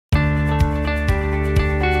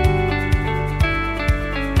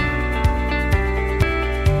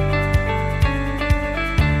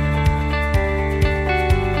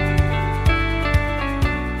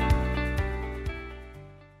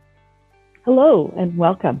Hello and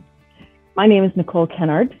welcome. My name is Nicole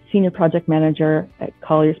Kennard, Senior Project Manager at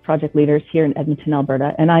Colliers Project Leaders here in Edmonton,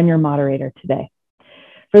 Alberta, and I'm your moderator today.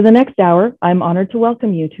 For the next hour, I'm honored to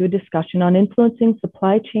welcome you to a discussion on influencing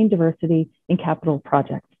supply chain diversity in capital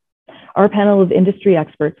projects. Our panel of industry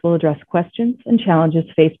experts will address questions and challenges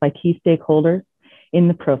faced by key stakeholders in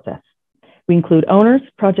the process. We include owners,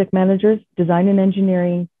 project managers, design and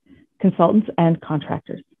engineering consultants, and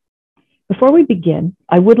contractors. Before we begin,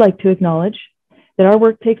 I would like to acknowledge that our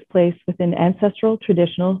work takes place within ancestral,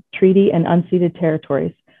 traditional, treaty, and unceded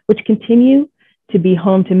territories, which continue to be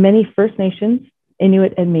home to many First Nations,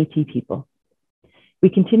 Inuit, and Métis people. We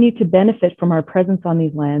continue to benefit from our presence on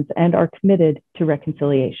these lands and are committed to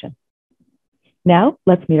reconciliation. Now,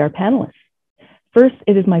 let's meet our panelists. First,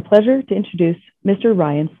 it is my pleasure to introduce Mr.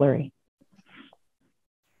 Ryan Fleury.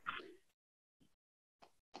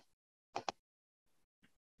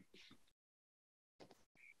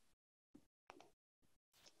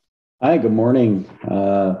 Hi, good morning.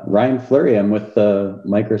 Ryan Fleury, I'm with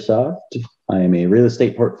Microsoft. I am a real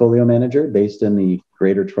estate portfolio manager based in the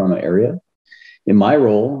Greater Toronto Area. In my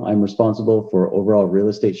role, I'm responsible for overall real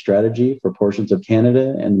estate strategy for portions of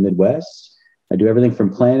Canada and the Midwest. I do everything from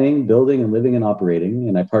planning, building, and living and operating,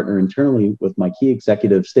 and I partner internally with my key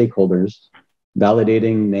executive stakeholders,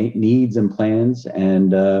 validating needs and plans,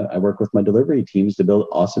 and I work with my delivery teams to build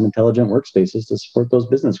awesome, intelligent workspaces to support those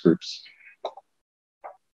business groups.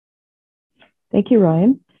 Thank you,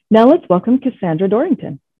 Ryan. Now let's welcome Cassandra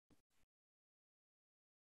Dorrington.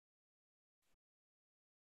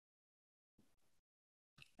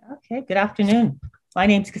 Okay, good afternoon. My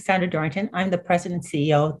name is Cassandra Dorrington. I'm the President and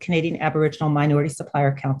CEO of Canadian Aboriginal Minority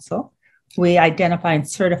Supplier Council. We identify and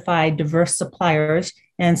certify diverse suppliers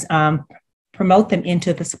and promote them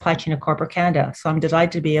into the supply chain of corporate Canada. So I'm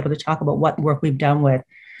delighted to be able to talk about what work we've done with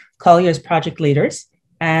Colliers Project Leaders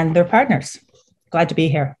and their partners. Glad to be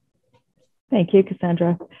here. Thank you,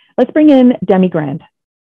 Cassandra. Let's bring in Demi Grand.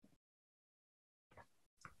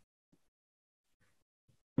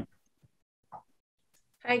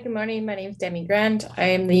 Hi, good morning. My name is Demi Grand. I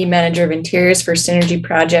am the Manager of Interiors for Synergy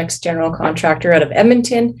Projects General Contractor out of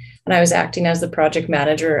Edmonton, and I was acting as the project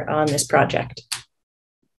manager on this project.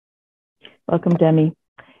 Welcome, Demi.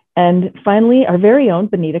 And finally, our very own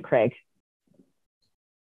Bonita Craig.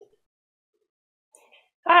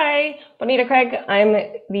 Hi, Bonita Craig. I'm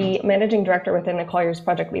the Managing Director within the Colliers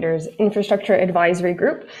Project Leaders Infrastructure Advisory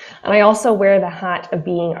Group, and I also wear the hat of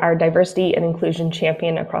being our diversity and inclusion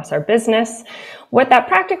champion across our business. What that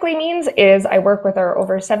practically means is I work with our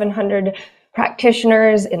over 700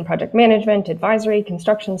 practitioners in project management, advisory,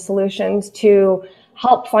 construction solutions to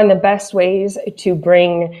help find the best ways to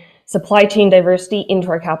bring supply chain diversity into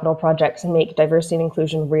our capital projects and make diversity and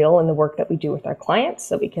inclusion real in the work that we do with our clients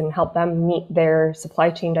so we can help them meet their supply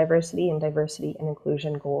chain diversity and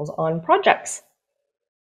inclusion goals on projects.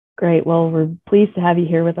 Great. Well, we're pleased to have you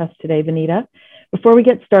here with us today, Bonita. Before we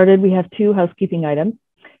get started, we have two housekeeping items.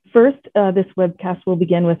 First, this webcast will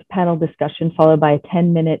begin with panel discussion followed by a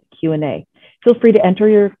 10-minute Q&A. Feel free to enter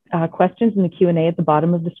your questions in the Q&A at the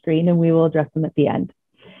bottom of the screen and we will address them at the end.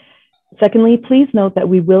 Secondly, please note that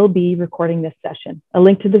we will be recording this session. A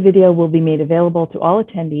link to the video will be made available to all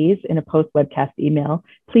attendees in a post-webcast email.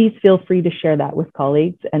 Please feel free to share that with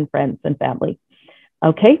colleagues and friends and family.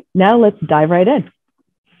 Okay, now let's dive right in.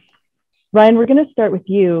 Ryan, we're going to start with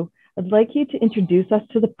you. I'd like you to introduce us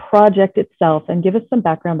to the project itself and give us some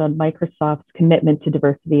background on Microsoft's commitment to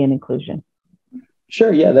diversity and inclusion.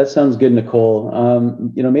 Sure. Yeah, that sounds good, Nicole.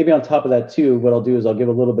 Maybe on top of that too, what I'll do is I'll give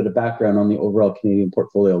a little bit of background on the overall Canadian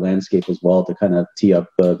portfolio landscape as well to kind of tee up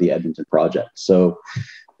the Edmonton project. So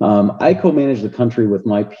I co-manage the country with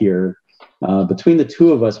my peer. Between the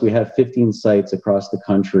two of us, we have 15 sites across the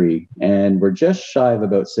country, and we're just shy of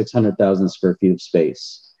about 600,000 square feet of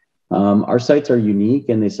space. Our sites are unique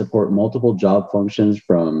and they support multiple job functions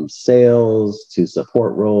from sales to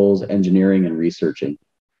support roles, engineering, and researching.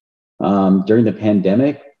 During the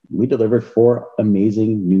pandemic, we delivered 4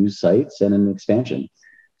 amazing new sites and an expansion.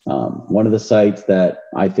 One of the sites that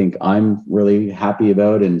I think I'm really happy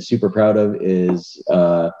about and super proud of is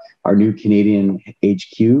our new Canadian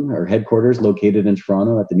HQ, our headquarters located in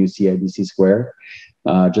Toronto at the new CIBC Square.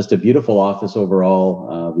 Just a beautiful office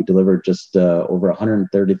overall. We delivered just over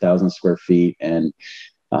 130,000 square feet, and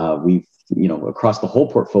we've across the whole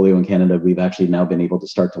portfolio in Canada, we've actually now been able to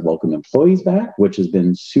start to welcome employees back, which has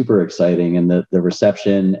been super exciting. And the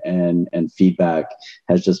reception and feedback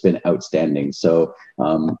has just been outstanding. So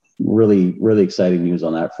really, really exciting news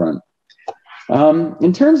on that front.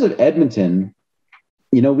 In terms of Edmonton,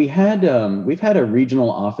 we've had a regional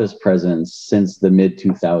office presence since the mid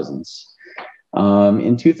 2000s.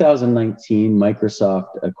 In 2019,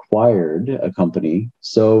 Microsoft acquired a company.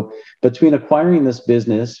 So between acquiring this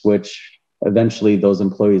business, which eventually those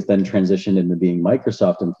employees then transitioned into being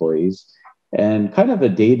Microsoft employees, and kind of a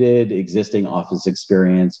dated existing office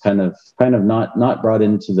experience, kind of not brought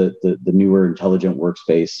into the newer intelligent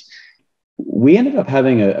workspace, we ended up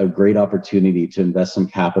having a great opportunity to invest some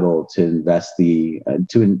capital to invest to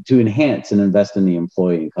enhance and invest in the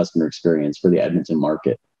employee and customer experience for the Edmonton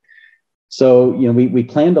market. So, we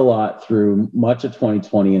planned a lot through much of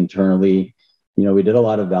 2020 internally. We did a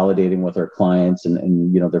lot of validating with our clients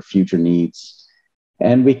and their future needs.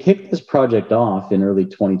 And we kicked this project off in early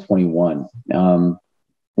 2021.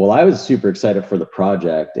 Well, I was super excited for the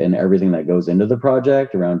project and everything that goes into the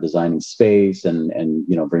project around designing space and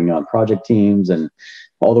bringing on project teams and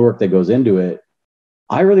all the work that goes into it.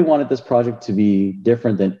 I really wanted this project to be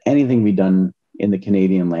different than anything we'd done in the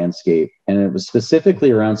Canadian landscape. And it was specifically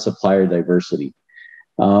around supplier diversity,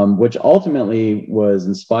 which ultimately was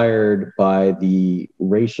inspired by the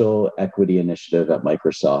Racial Equity Initiative at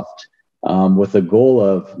Microsoft, with the goal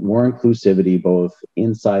of more inclusivity both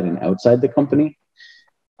inside and outside the company.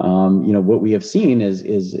 What we have seen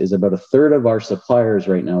is about a third of our suppliers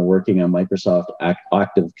right now working on Microsoft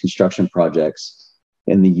active construction projects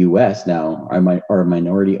in the US now are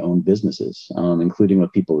minority-owned businesses, including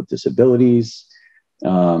with people with disabilities,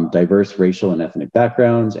 diverse racial and ethnic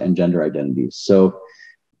backgrounds, and gender identities. So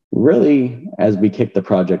really, as we kicked the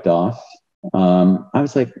project off, I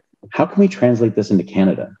was like, how can we translate this into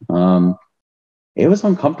Canada? It was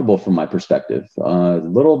uncomfortable from my perspective, a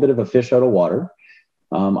little bit of a fish out of water.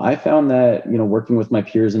 I found that, working with my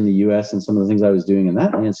peers in the US and some of the things I was doing in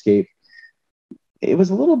that landscape, it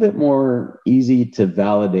was a little bit more easy to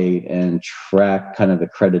validate and track kind of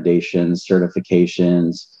accreditations,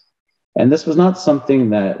 certifications. And this was not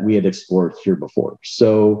something that we had explored here before.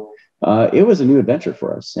 So it was a new adventure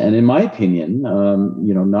for us. And in my opinion,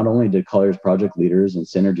 not only did Colliers project leaders and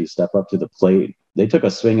Synergy step up to the plate, they took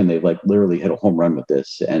a swing and they literally hit a home run with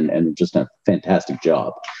this and just a fantastic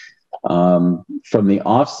job. From the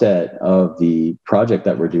offset of the project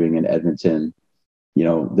that we're doing in Edmonton,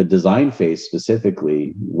 the design phase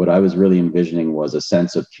specifically, what I was really envisioning was a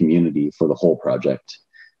sense of community for the whole project,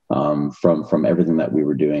 from everything that we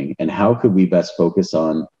were doing. And how could we best focus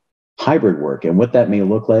on hybrid work and what that may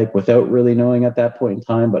look like without really knowing at that point in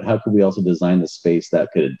time, but how could we also design the space that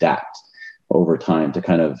could adapt over time to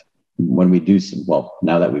kind of, when we do, well,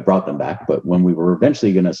 now that we brought them back, but when we were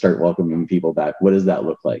eventually going to start welcoming people back, what does that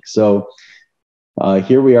look like? So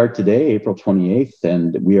here we are today, April 28th,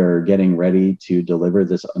 and we are getting ready to deliver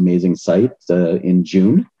this amazing site in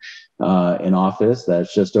June, an office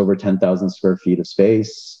that's just over 10,000 square feet of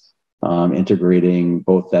space, integrating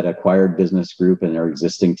both that acquired business group and our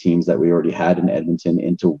existing teams that we already had in Edmonton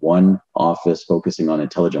into one office, focusing on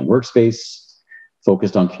intelligent workspace,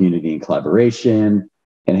 focused on community and collaboration,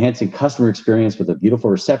 enhancing customer experience with a beautiful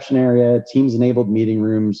reception area, Teams-enabled meeting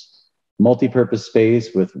rooms, multi-purpose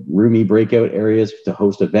space with roomy breakout areas to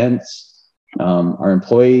host events. Our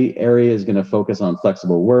employee area is going to focus on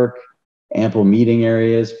flexible work, ample meeting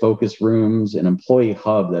areas, focus rooms, an employee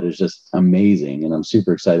hub that is just amazing. And I'm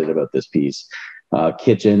super excited about this piece.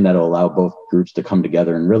 Kitchen that'll allow both groups to come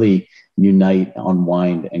together and really unite,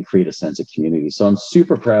 unwind, and create a sense of community. So I'm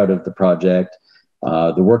super proud of the project.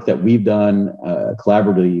 The work that we've done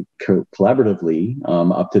collaboratively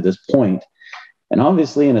up to this point. And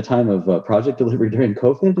obviously, in a time of project delivery during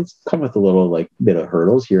COVID, it's come with a little bit of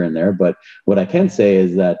hurdles here and there. But what I can say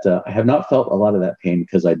is that I have not felt a lot of that pain,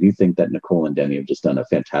 because I do think that Nicole and Demi have just done a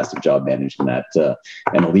fantastic job managing that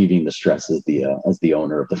and alleviating the stress as the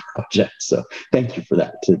owner of the project. So thank you for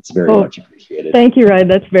that. It's very much appreciated. Thank you, Ryan.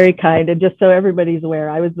 That's very kind. And just so everybody's aware,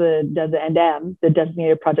 I was the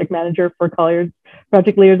designated project manager for Colliers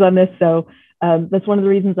project leaders on this. So that's one of the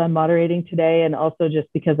reasons I'm moderating today, and also just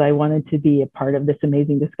because I wanted to be a part of this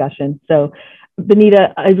amazing discussion. So,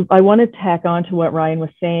 Benita, I want to tack on to what Ryan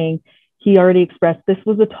was saying. He already expressed this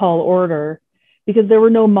was a tall order because there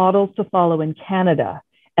were no models to follow in Canada.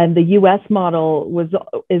 And the US model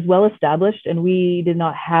is well established, and we did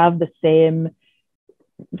not have the same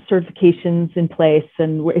certifications in place,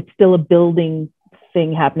 and it's still a building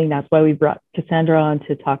thing happening. That's why we brought Cassandra on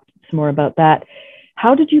to talk some more about that.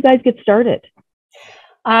 How did you guys get started?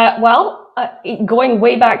 Going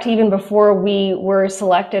way back to even before we were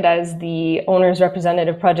selected as the owner's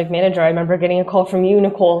representative project manager, I remember getting a call from you,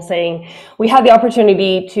 Nicole, saying we had the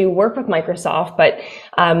opportunity to work with Microsoft, but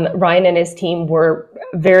Ryan and his team were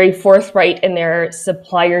very forthright in their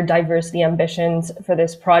supplier diversity ambitions for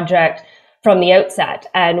this project from the outset.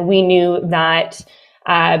 And we knew that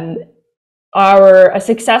a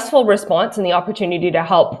successful response and the opportunity to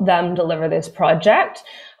help them deliver this project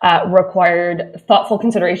required thoughtful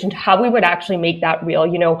consideration to how we would actually make that real.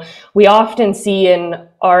 You know, we often see in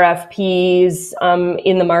RFPs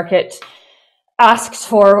in the market asks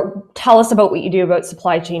for, tell us about what you do about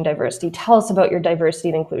supply chain diversity, tell us about your diversity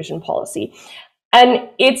and inclusion policy. And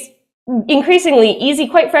it's increasingly easy,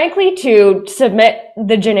 quite frankly, to submit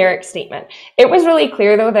the generic statement. It was really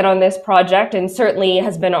clear, though, that on this project, and certainly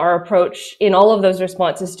has been our approach in all of those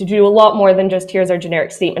responses, to do a lot more than just here's our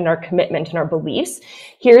generic statement, our commitment and our beliefs.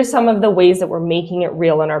 Here's some of the ways that we're making it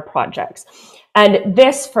real in our projects. And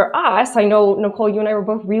this, for us, I know, Nicole, you and I were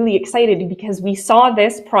both really excited because we saw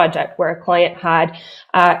this project where a client had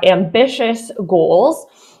ambitious goals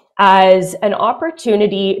as an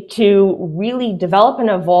opportunity to really develop and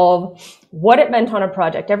evolve what it meant on a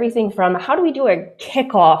project. Everything from how do we do a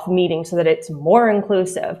kickoff meeting so that it's more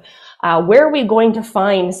inclusive? Where are we going to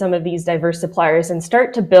find some of these diverse suppliers and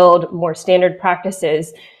start to build more standard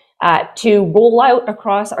practices to roll out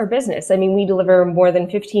across our business? I mean, we deliver more than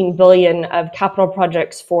 15 billion of capital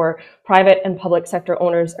projects for private and public sector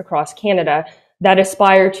owners across Canada that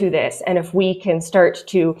aspire to this. And if we can start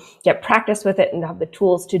to get practice with it and have the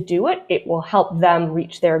tools to do it, it will help them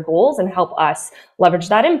reach their goals and help us leverage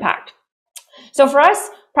that impact. So for us,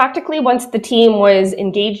 practically, once the team was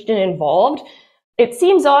engaged and involved, it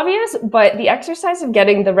seems obvious, but the exercise of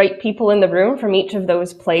getting the right people in the room from each of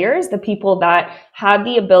those players, the people that had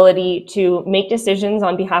the ability to make decisions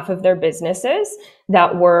on behalf of their businesses,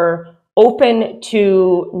 that were open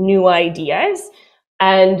to new ideas,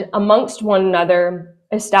 and amongst one another,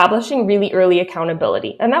 establishing really early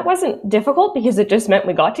accountability. And that wasn't difficult because it just meant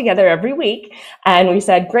we got together every week and we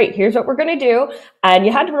said, great, here's what we're going to do. And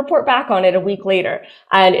you had to report back on it a week later.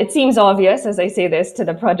 And it seems obvious as I say this to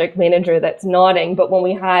the project manager that's nodding, but when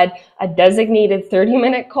we had a designated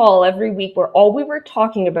 30-minute call every week where all we were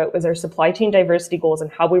talking about was our supply chain diversity goals and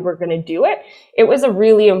how we were going to do it, it was a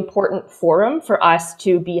really important forum for us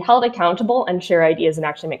to be held accountable and share ideas and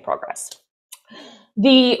actually make progress.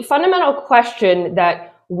 The fundamental question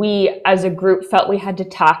that we as a group felt we had to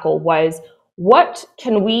tackle was, what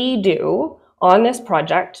can we do on this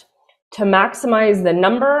project to maximize the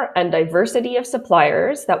number and diversity of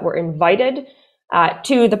suppliers that were invited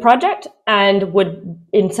to the project and would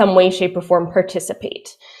in some way, shape, or form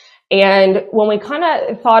participate? And when we kind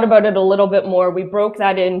of thought about it a little bit more, we broke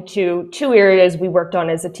that into two areas we worked on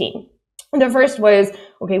as a team. The first was,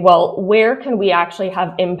 okay, well, where can we actually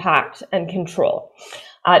have impact and control?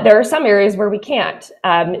 There are some areas where we can't.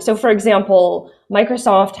 So for example,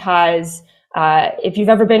 Microsoft has, if you've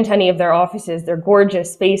ever been to any of their offices, they're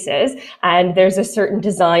gorgeous spaces, and there's a certain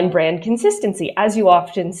design brand consistency, as you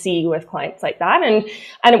often see with clients like that. And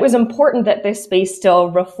it was important that this space still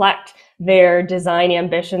reflect their design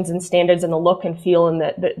ambitions and standards and the look and feel and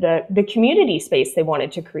the community space they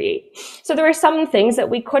wanted to create. So there were some things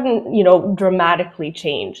that we couldn't, dramatically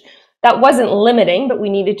change. That wasn't limiting, but we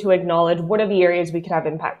needed to acknowledge what are the areas we could have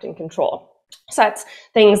impact and control. So that's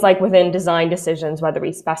things like within design decisions, whether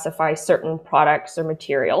we specify certain products or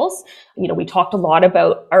materials. We talked a lot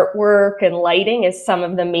about artwork and lighting as some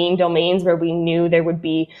of the main domains where we knew there would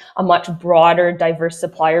be a much broader, diverse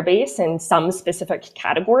supplier base in some specific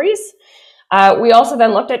categories. We also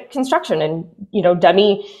then looked at construction, and,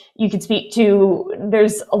 Demi, you could speak to,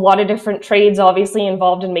 there's a lot of different trades obviously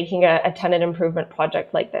involved in making a tenant improvement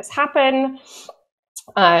project like this happen,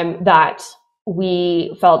 that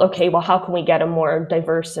we felt, okay, well, how can we get a more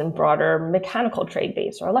diverse and broader mechanical trade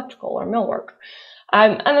base or electrical or millwork?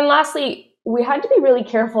 And then lastly, we had to be really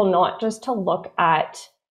careful not just to look at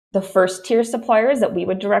the first tier suppliers that we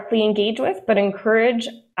would directly engage with, but encourage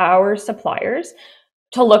our suppliers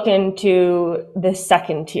to look into the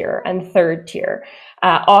second tier and third tier.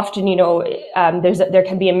 Often, there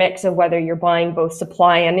can be a mix of whether you're buying both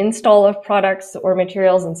supply and install of products or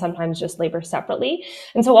materials, and sometimes just labor separately.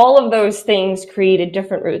 And so all of those things created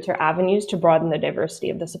different routes or avenues to broaden the diversity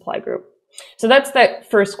of the supply group. So that's that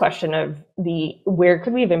first question of where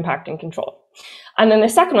could we have impact and control? And then the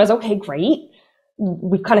second was, okay, great.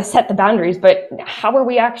 We've kind of set the boundaries, but how are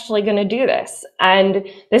we actually going to do this? And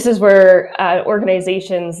this is where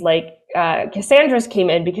organizations like Cassandra's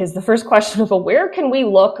came in, because the first question was, well, where can we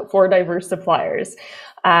look for diverse suppliers?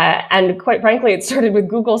 And quite frankly, it started with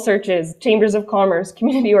Google searches, chambers of commerce,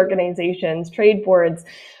 community organizations, trade boards,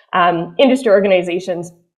 industry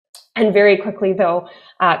organizations, and very quickly, though,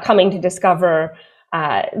 coming to discover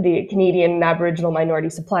the Canadian Aboriginal Minority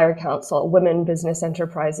Supplier Council, Women Business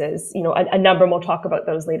Enterprises, a number, and we'll talk about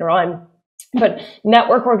those later on. But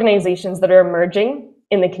network organizations that are emerging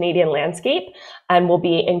in the Canadian landscape and will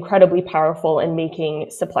be incredibly powerful in making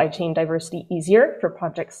supply chain diversity easier for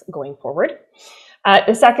projects going forward.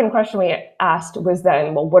 The second question we asked was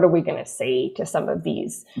then, well, what are we going to say to some of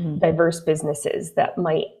these diverse businesses that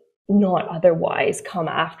might not otherwise come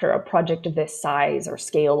after a project of this size or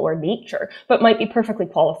scale or nature, but might be perfectly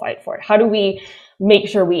qualified for it? How do we make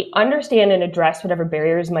sure we understand and address whatever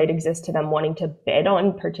barriers might exist to them wanting to bid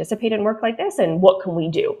on, participate in work like this, and what can we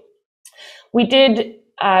do? We did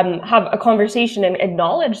have a conversation and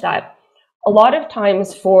acknowledge that a lot of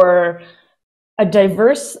times for a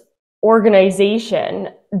diverse organization,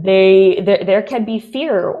 there can be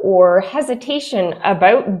fear or hesitation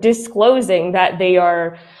about disclosing that they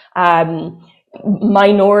are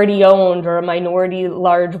minority owned or a minority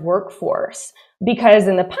large workforce, because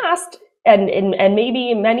in the past and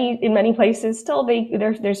maybe in many places still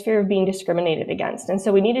there's fear of being discriminated against. And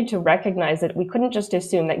so we needed to recognize that we couldn't just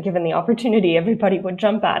assume that given the opportunity everybody would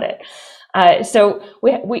jump at it. So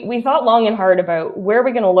we thought long and hard about where are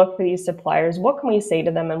we going to look for these suppliers, what can we say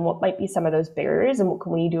to them, and what might be some of those barriers, and what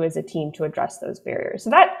can we do as a team to address those barriers.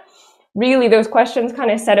 So that really, those questions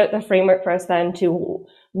kind of set out the framework for us then to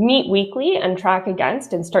meet weekly and track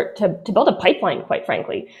against and start to build a pipeline, quite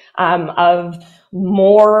frankly, of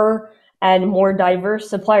more and more diverse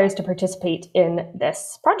suppliers to participate in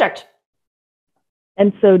this project.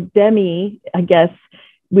 And so, Demi, I guess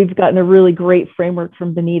we've gotten a really great framework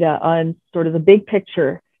from Benita on sort of the big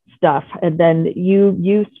picture stuff. And then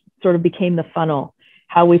you sort of became the funnel,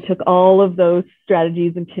 how we took all of those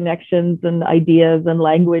strategies and connections and ideas and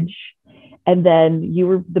language, and then you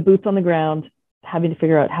were the boots on the ground having to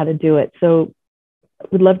figure out how to do it. So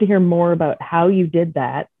we'd love to hear more about how you did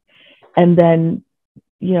that. And then,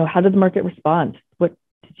 you know, how did the market respond? What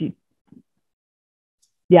did you,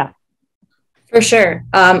 yeah. For sure.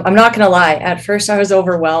 I'm not going to lie. At first, I was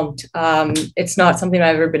overwhelmed. It's not something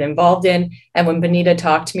I've ever been involved in. And when Benita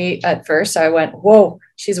talked to me at first, I went, whoa,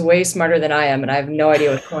 she's way smarter than I am. And I have no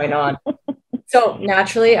idea what's going on. So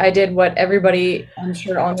naturally, I did what everybody, I'm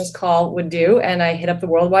sure, on this call would do. And I hit up the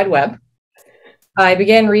World Wide Web. I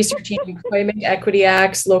began researching Employment Equity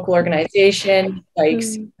Acts, local organization like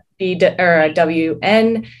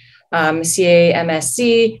WN,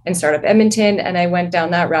 CAMSC, and Startup Edmonton. And I went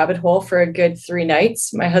down that rabbit hole for a good 3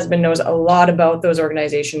 nights. My husband knows a lot about those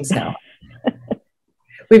organizations now.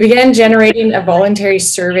 We began generating a voluntary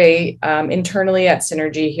survey internally at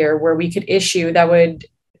Synergy here, where we could issue that would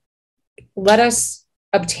let us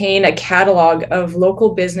obtain a catalog of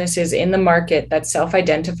local businesses in the market that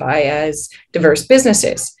self-identify as diverse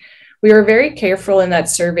businesses. We were very careful in that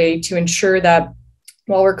survey to ensure that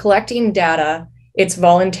while we're collecting data, it's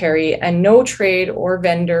voluntary and no trade or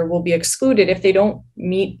vendor will be excluded if they don't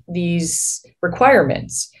meet these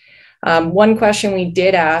requirements. One question we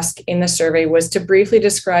did ask in the survey was to briefly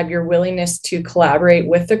describe your willingness to collaborate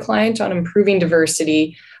with the client on improving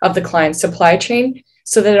diversity of the client's supply chain,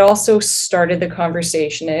 so that it also started the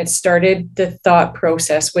conversation and it started the thought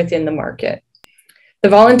process within the market. The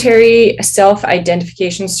voluntary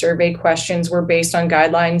self-identification survey questions were based on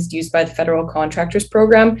guidelines used by the Federal Contractors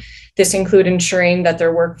Program. This include ensuring that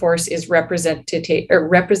their workforce is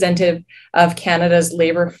representative of Canada's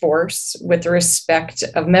labor force with the respect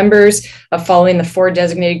of members of following the 4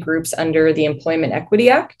 designated groups under the Employment Equity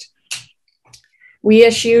Act. We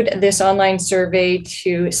issued this online survey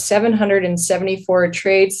to 774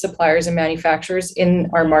 trades, suppliers, and manufacturers in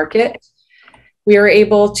our market. We were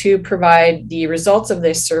able to provide the results of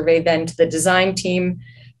this survey then to the design team,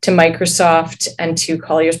 to Microsoft, and to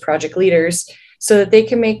Colliers project leaders so that they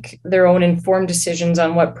can make their own informed decisions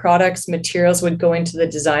on what products, materials would go into the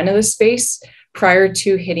design of the space prior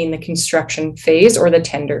to hitting the construction phase or the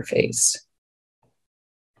tender phase.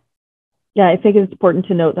 Yeah, I think it's important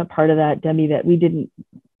to note that part of that, Demi, that we didn't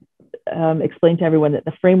explain to everyone that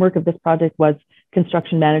the framework of this project was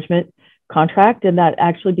construction management contract, and that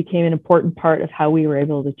actually became an important part of how we were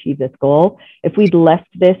able to achieve this goal. If we'd left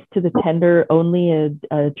this to the tender only,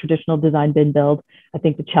 a traditional design bid build, I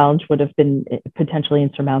think the challenge would have been potentially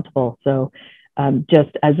insurmountable. So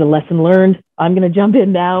just as a lesson learned, I'm going to jump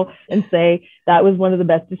in now and say that was one of the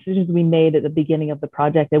best decisions we made at the beginning of the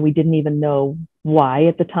project, and we didn't even know why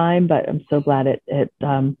at the time, but I'm so glad it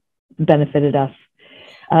benefited us.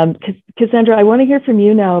 Cassandra, I want to hear from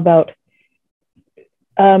you now about,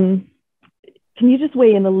 can you just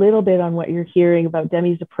weigh in a little bit on what you're hearing about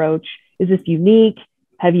Demi's approach? Is this unique?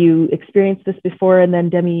 Have you experienced this before? And then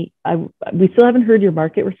Demi, we still haven't heard your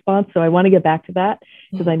market response, so I want to get back to that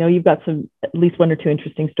because I know you've got at least 1 or 2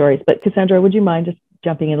 interesting stories. But Cassandra, would you mind just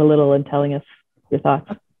jumping in a little and telling us your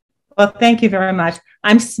thoughts? Well, thank you very much.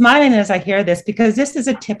 I'm smiling as I hear this because this is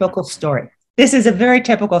a typical story. This is a very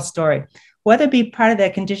typical story. Whether it be part of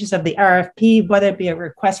the conditions of the RFP, whether it be a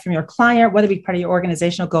request from your client, whether it be part of your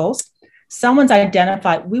organizational goals, someone's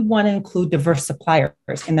identified, we want to include diverse suppliers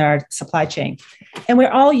in their supply chain. And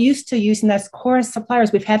we're all used to using those core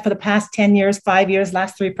suppliers we've had for the past 10 years, 5 years,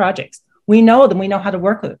 last 3 projects. We know them, we know how to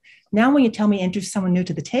work with them. Now, when you tell me introduce someone new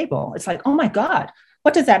to the table, it's like, oh my God,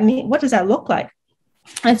 what does that mean? What does that look like?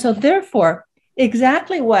 And so therefore,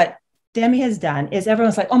 exactly what Demi has done is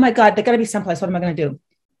everyone's like, oh my God, they got to be someplace. What am I going to do?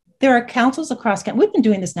 There are councils across Canada. We've been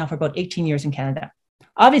doing this now for about 18 years in Canada,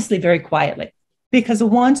 obviously very quietly, because the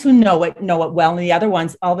ones who know it well, and the other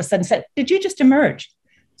ones all of a sudden said, did you just emerge?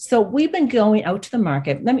 So we've been going out to the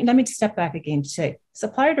market. Let me step back again to say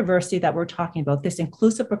supplier diversity that we're talking about, this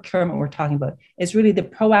inclusive procurement we're talking about, is really the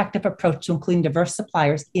proactive approach to including diverse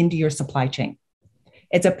suppliers into your supply chain.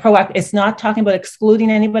 It's a proactive, it's not talking about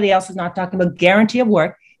excluding anybody else. It's not talking about guarantee of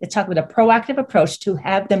work. It's talking about a proactive approach to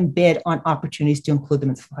have them bid on opportunities to include them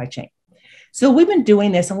in the supply chain. So we've been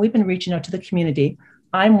doing this and we've been reaching out to the community.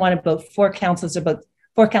 I'm one of about four councils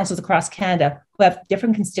across Canada who have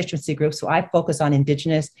different constituency groups. So I focus on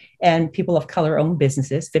Indigenous and people of color owned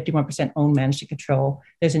businesses, 51% owned, managed and control.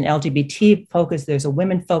 There's an LGBT focus, there's a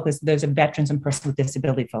women focus, there's a veterans and persons with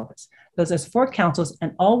disability focus. Those are 4 councils.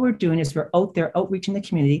 And all we're doing is we're out there outreaching the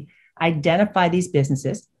community, identify these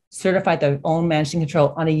businesses, certify their own managed and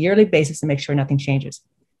control on a yearly basis to make sure nothing changes.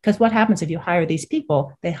 Because what happens if you hire these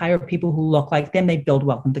people, they hire people who look like them, they build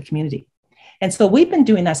wealth in the community. And so we've been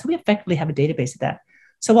doing that. So we effectively have a database of that.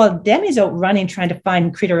 So while Demi's out running, trying to find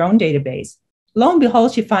and create her own database, lo and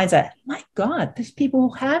behold, she finds that, my God, there's people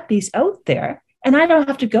who have these out there and I don't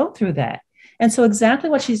have to go through that. And so exactly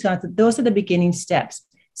what she's got, those are the beginning steps.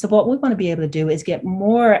 So what we want to be able to do is get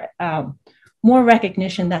more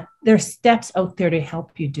recognition that there's steps out there to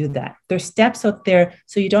help you do that. There's steps out there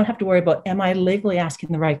so you don't have to worry about, am I legally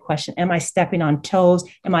asking the right question? Am I stepping on toes?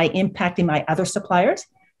 Am I impacting my other suppliers?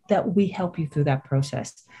 That we help you through that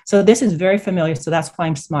process. So this is very familiar. So that's why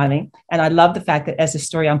I'm smiling. And I love the fact that as the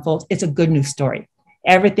story unfolds, it's a good news story.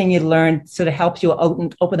 Everything you learn sort of helps you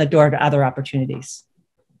open the door to other opportunities.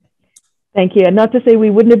 Thank you. And not to say we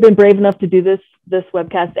wouldn't have been brave enough to do this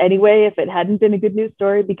webcast anyway, if it hadn't been a good news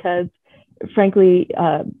story, because frankly,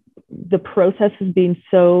 the process has been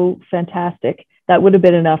so fantastic. That would have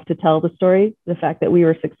been enough to tell the story. The fact that we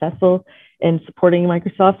were successful in supporting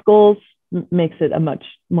Microsoft's goals makes it a much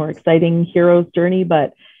more exciting hero's journey.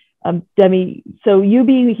 But Demi, so you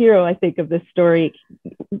being the hero, I think, of this story,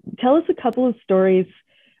 tell us a couple of stories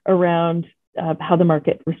around how the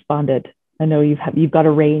market responded. I know you've got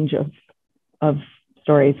a range of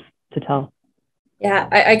stories to tell. Yeah,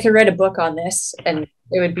 I could write a book on this and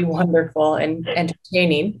it would be wonderful and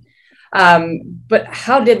entertaining. But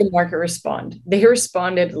how did the market respond? They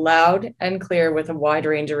responded loud and clear with a wide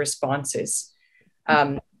range of responses.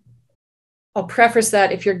 I'll preface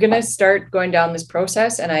that if you're going to start going down this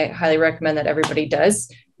process, and I highly recommend that everybody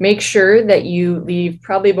does, make sure that you leave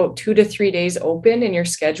probably about 2 to 3 days open in your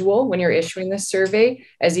schedule when you're issuing this survey,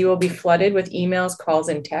 as you will be flooded with emails, calls,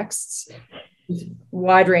 and texts,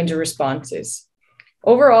 wide range of responses.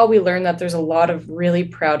 Overall, we learned that there's a lot of really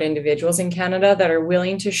proud individuals in Canada that are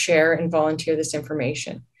willing to share and volunteer this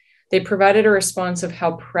information. They provided a response of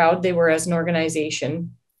how proud they were as an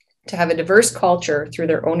organization to have a diverse culture through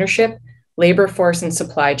their ownership, labor force, and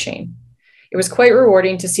supply chain. It was quite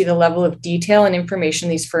rewarding to see the level of detail and information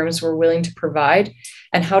these firms were willing to provide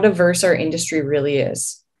and how diverse our industry really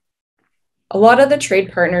is. A lot of the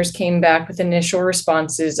trade partners came back with initial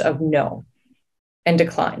responses of no and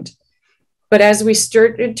declined. But as we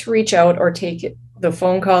started to reach out or take the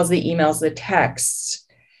phone calls, the emails, the texts,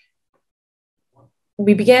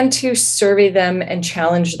 we began to survey them and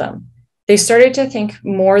challenge them. They started to think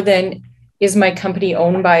more than, is my company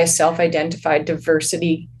owned by a self-identified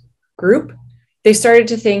diversity group? They started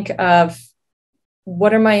to think of,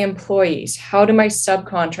 what are my employees? How do my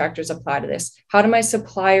subcontractors apply to this? How do my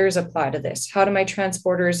suppliers apply to this? How do my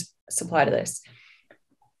transporters apply to this?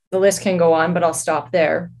 The list can go on, but I'll stop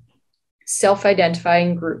there.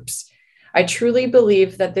 Self-identifying groups. I truly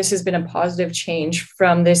believe that this has been a positive change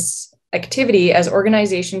from this activity, as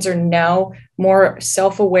organizations are now more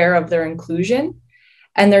self-aware of their inclusion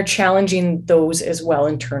and they're challenging those as well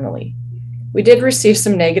internally. We did receive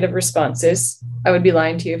some negative responses. I would be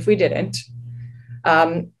lying to you if we didn't.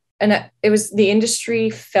 And it was the industry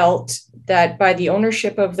felt that by the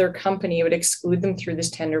ownership of their company, it would exclude them through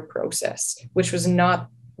this tender process, which was not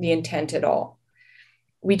the intent at all.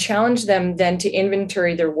 We challenged them then to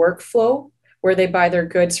inventory their workflow, where they buy their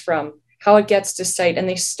goods from, how it gets to site, and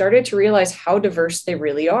they started to realize how diverse they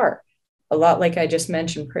really are, a lot like I just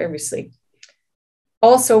mentioned previously.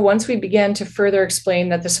 Also, once we began to further explain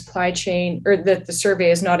that the supply chain, or that the survey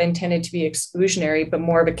is not intended to be exclusionary, but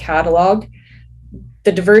more of a catalog,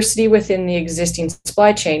 the diversity within the existing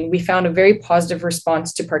supply chain, we found a very positive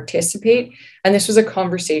response to participate. And this was a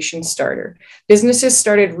conversation starter. Businesses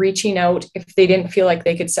started reaching out if they didn't feel like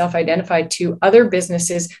they could self-identify to other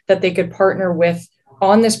businesses that they could partner with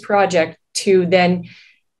on this project to then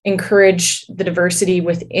encourage the diversity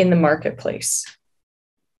within the marketplace.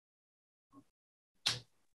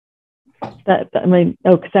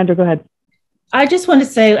 Cassandra, go ahead. I just want to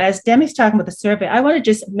say, as Demi's talking about the survey, I want to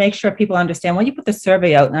just make sure people understand when you put the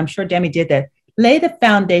survey out, and I'm sure Demi did that, lay the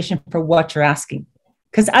foundation for what you're asking.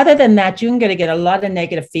 Because other than that, you're going to get a lot of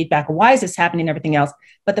negative feedback. Why is this happening and everything else?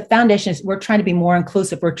 But the foundation is we're trying to be more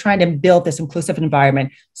inclusive. We're trying to build this inclusive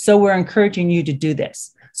environment. So we're encouraging you to do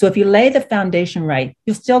this. So if you lay the foundation right,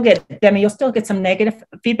 you'll still get, Demi, you'll still get some negative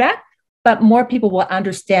feedback, but more people will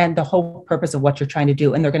understand the whole purpose of what you're trying to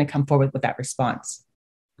do, and they're going to come forward with that response.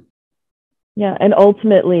 Yeah, and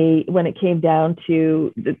ultimately, when it came down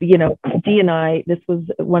to, D&I, this was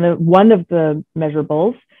one of the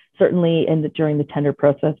measurables, certainly during the tender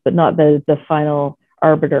process, but not the final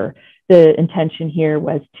arbiter. The intention here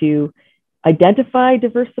was to identify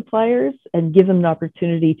diverse suppliers and give them an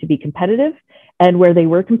opportunity to be competitive. And where they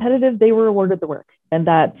were competitive, they were awarded the work. And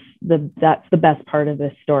that's the best part of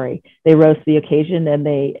this story. They rose to the occasion, and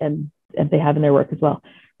they have in their work as well.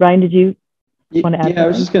 Ryan, did you want to add something? I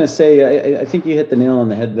was just going to say, I think you hit the nail on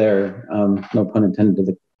the head there. No pun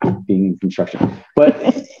intended to being in construction, but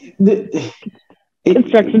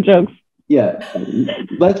construction jokes. Yeah,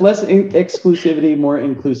 less exclusivity, more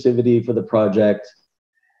inclusivity for the project.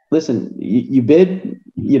 Listen, you bid,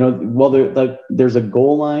 there's a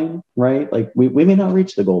goal line, right? Like we may not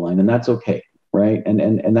reach the goal line, and that's okay, right?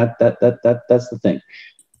 And that's the thing.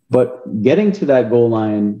 But getting to that goal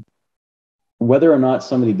line, whether or not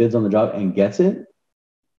somebody bids on the job and gets it,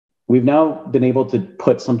 we've now been able to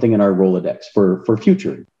put something in our Rolodex for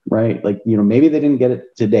future, right? Like, maybe they didn't get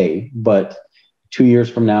it today, but 2 years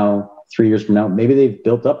from now, 3 years from now, maybe they've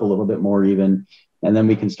built up a little bit more even, and then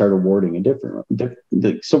we can start awarding a different.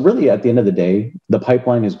 So really, at the end of the day, the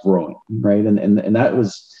pipeline is growing, right? And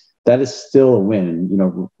that is still a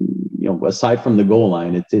win. Aside from the goal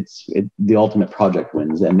line, it's the ultimate project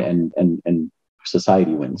wins, and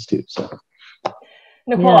society wins too. So,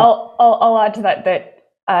 Nicole, yeah. I'll add to that.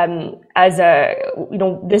 As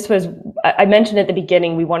this was, I mentioned at the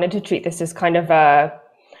beginning, we wanted to treat this as kind of a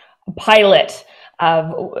pilot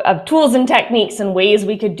of tools and techniques and ways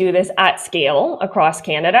we could do this at scale across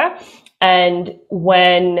Canada. And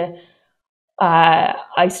when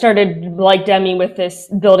I started, like Demi, with this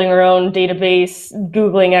building our own database,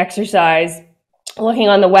 Googling exercise, looking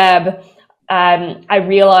on the web, I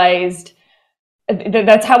realized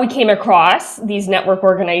that's how we came across these network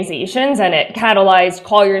organizations, and it catalyzed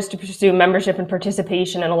Colliers to pursue membership and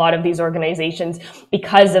participation in a lot of these organizations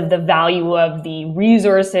because of the value of the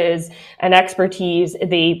resources and expertise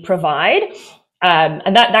they provide.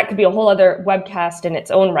 And that could be a whole other webcast in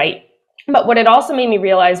its own right. But what it also made me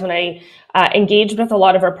realize when I engaged with a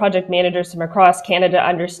lot of our project managers from across Canada,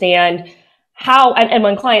 understand how, and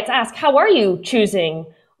when clients ask, how are you choosing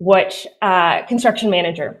which construction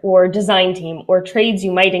manager or design team or trades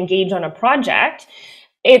you might engage on a project,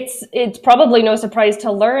 it's probably no surprise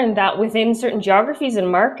to learn that within certain geographies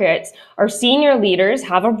and markets, our senior leaders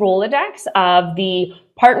have a Rolodex of the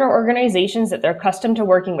partner organizations that they're accustomed to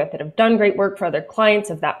working with, that have done great work for other clients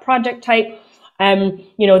of that project type.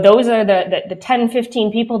 Those are the 10,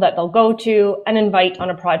 15 people that they'll go to and invite on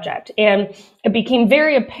a project. And it became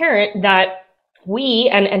very apparent that we,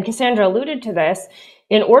 and Cassandra alluded to this,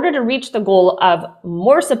 in order to reach the goal of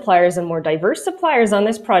more suppliers and more diverse suppliers on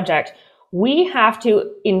this project, we have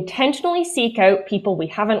to intentionally seek out people we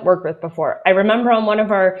haven't worked with before. I remember on one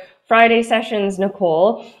of our Friday sessions,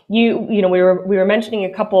 Nicole, we were mentioning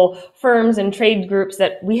a couple firms and trade groups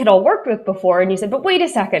that we had all worked with before, and you said, but wait a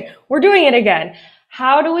second, we're doing it again.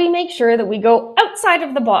 How do we make sure that we go outside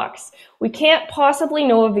of the box? We can't possibly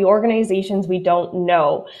know of the organizations we don't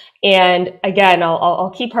know. And again,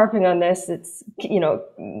 I'll keep harping on this. It's,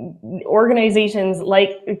 organizations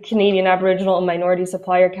like Canadian Aboriginal and Minority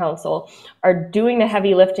Supplier Council are doing the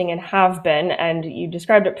heavy lifting and have been. And you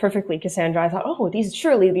described it perfectly, Cassandra. I thought, these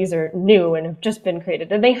are new and have just been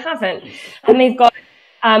created. And they haven't. And they've got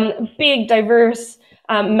big, diverse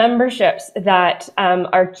memberships that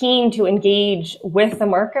are keen to engage with the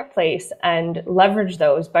marketplace and leverage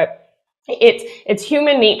those. But it's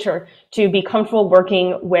human nature to be comfortable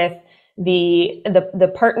working with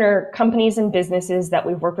the partner companies and businesses that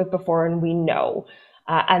we've worked with before and we know.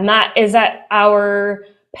 And that is at our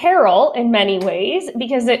peril in many ways,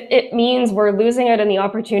 because it means we're losing out on the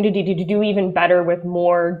opportunity to do even better with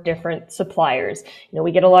more different suppliers.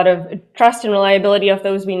 We get a lot of trust and reliability of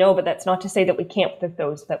those we know, but that's not to say that we can't with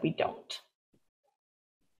those that we don't.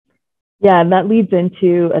 Yeah, and that leads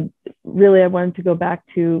into really, I wanted to go back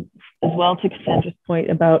to as well to Cassandra's point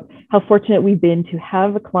about how fortunate we've been to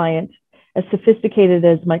have a client as sophisticated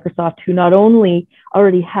as Microsoft, who not only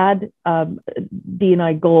already had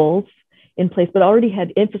D&I goals in place, but already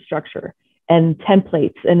had infrastructure and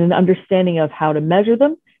templates and an understanding of how to measure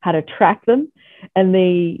them, how to track them. And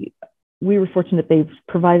we were fortunate they've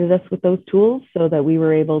provided us with those tools so that we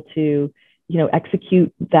were able to,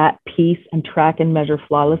 execute that piece and track and measure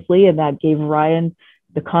flawlessly. And that gave Ryan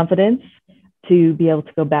the confidence to be able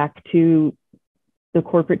to go back to the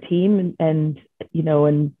corporate team and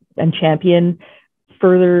champion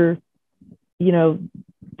further,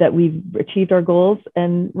 that we've achieved our goals.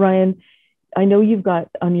 And Ryan, I know you've got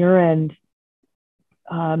on your end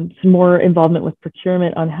some more involvement with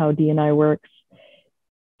procurement on how D&I works.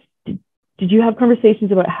 Did you have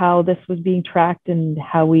conversations about how this was being tracked and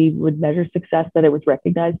how we would measure success, that it was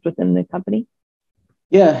recognized within the company?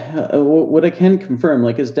 Yeah, what I can confirm,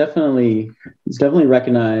 it's definitely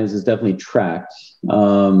recognized, it's definitely tracked.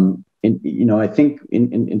 I think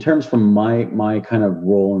in terms from my kind of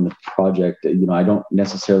role in the project, I don't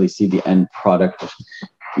necessarily see the end product.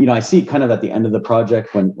 I see kind of at the end of the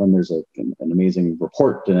project when there's an amazing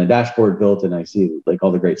report and a dashboard built, and I see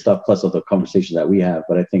all the great stuff plus all the conversations that we have.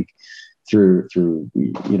 But I think through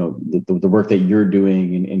the work that you're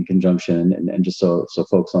doing in conjunction, and just so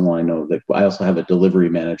folks online know that I also have a delivery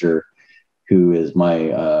manager who is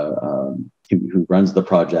who runs the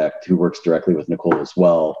project, who works directly with Nicole as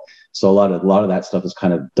well. So a lot of that stuff is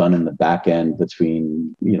kind of done in the back end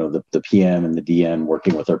between the PM and the DM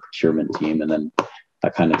working with our procurement team, and then I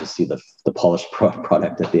kind of just see the polished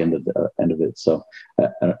product at the end of it. So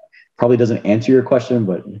probably doesn't answer your question,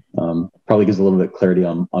 but probably gives a little bit of clarity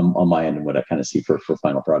on my end and what I kind of see for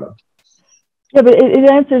final product. Yeah, but it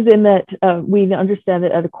answers in that we understand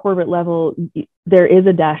that at a corporate level, there is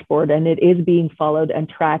a dashboard and it is being followed and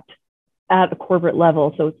tracked at a corporate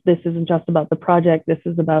level. So this isn't just about the project. This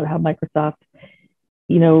is about how Microsoft,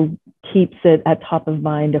 keeps it at top of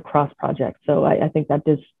mind across projects. So I think that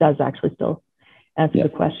does actually still answer the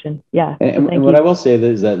question. Yeah. And what I will say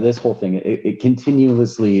is that this whole thing, it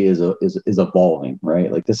continuously is evolving,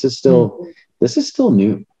 right? This is still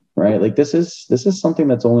new, right? This is something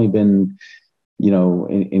that's only been,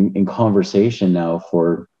 in conversation now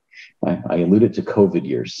for, I alluded to COVID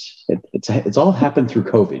years. It's all happened through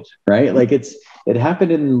COVID, right? It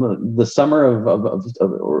happened in the summer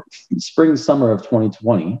or spring, summer of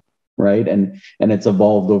 2020, right? And it's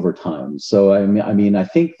evolved over time. So I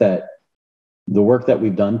think that the work that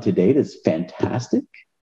we've done to date is fantastic.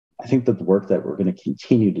 I think that the work that we're going to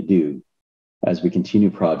continue to do as we continue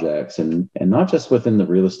projects, and not just within the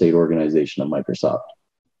real estate organization of Microsoft,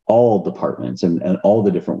 all departments and all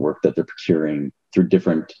the different work that they're procuring through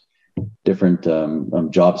different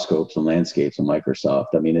job scopes and landscapes in Microsoft.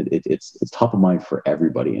 It's top of mind for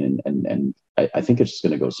everybody, and I think it's just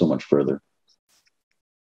going to go so much further.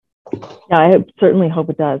 Yeah, I certainly hope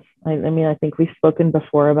it does. I think we've spoken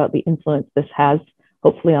before about the influence this has,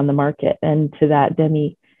 hopefully, on the market. And to that,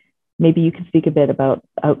 Demi, maybe you can speak a bit about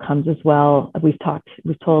outcomes as well. We've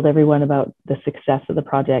told everyone about the success of the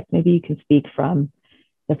project. Maybe you can speak from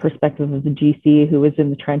the perspective of the GC who was in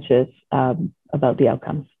the trenches about the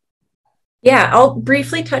outcomes. Yeah, I'll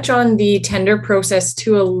briefly touch on the tender process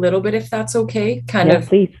too a little bit, if that's okay,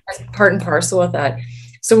 Please. Part and parcel with that.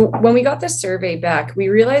 So when we got this survey back, we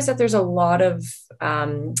realized that there's a lot of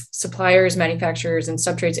suppliers, manufacturers, and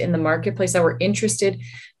subtrades in the marketplace that were interested,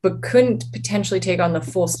 but couldn't potentially take on the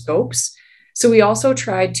full scopes. So we also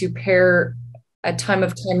tried to pair at time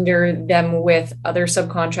of tender them with other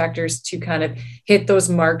subcontractors to kind of hit those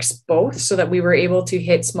marks both, so that we were able to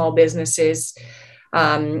hit small businesses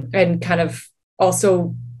and kind of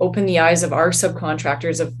also open the eyes of our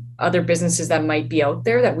subcontractors of other businesses that might be out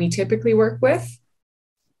there that we typically work with.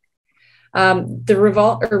 The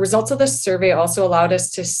results of the survey also allowed us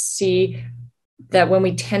to see that when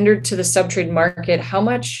we tendered to the subtrade market, how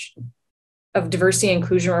much of diversity and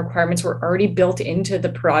inclusion requirements were already built into the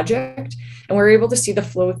project, and we're able to see the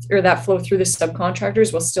flow through the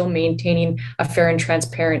subcontractors while still maintaining a fair and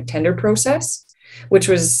transparent tender process, which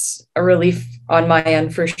was a relief on my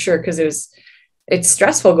end for sure, because it's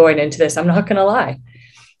stressful going into this. I'm not going to lie.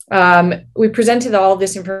 We presented all of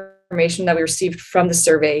this information that we received from the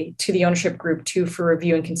survey to the ownership group too for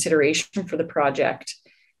review and consideration for the project.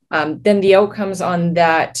 Then the outcomes on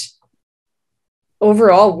that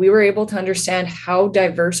overall, we were able to understand how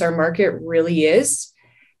diverse our market really is.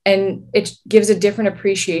 And it gives a different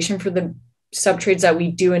appreciation for the subtrades that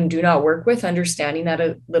we do and do not work with, understanding that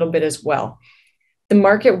a little bit as well. The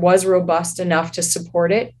market was robust enough to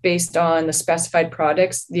support it based on the specified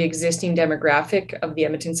products, the existing demographic of the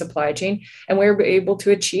Edmonton supply chain, and we were able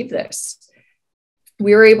to achieve this.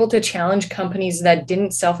 We were able to challenge companies that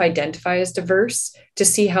didn't self-identify as diverse to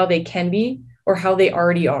see how they can be or how they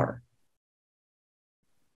already are.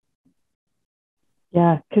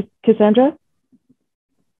 Yeah, Cassandra,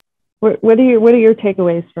 what are your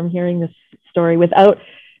takeaways from hearing this story without?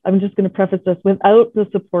 I'm just going to preface this without the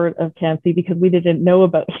support of Campsie because we didn't know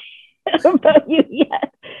about you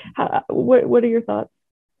yet. What are your thoughts?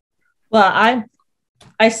 Well,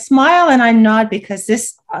 I smile and I nod because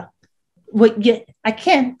this. I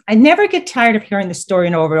never get tired of hearing the story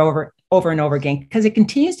and over and over again because it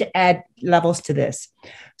continues to add levels to this.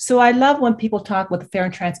 So I love when people talk with a fair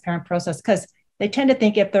and transparent process because they tend to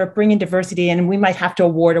think if they're bringing diversity in, we might have to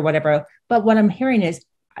award or whatever. But what I'm hearing is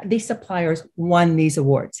these suppliers won these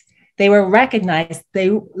awards. They were recognized. They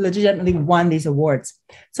legitimately won these awards.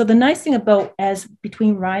 So the nice thing about as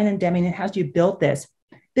between Ryan and Demi and how you build this,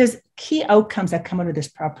 there's key outcomes that come out of this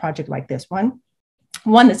project like this one,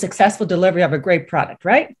 the successful delivery of a great product,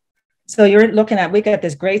 right? So you're looking at, we got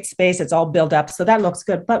this great space, it's all built up. So that looks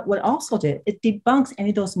good. But what also did, it debunks any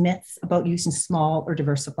of those myths about using small or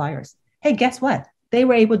diverse suppliers. Hey, guess what? They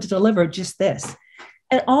were able to deliver just this.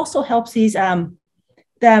 It also helps these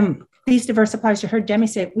diverse suppliers. You heard Demi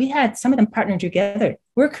say, we had some of them partnering together.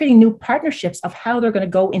 We're creating new partnerships of how they're going to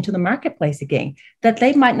go into the marketplace again that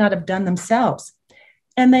they might not have done themselves.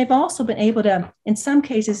 And they've also been able to, in some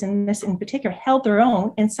cases, in this in particular, held their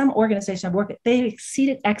own. In some organizations I've worked at, they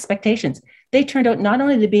exceeded expectations. They turned out not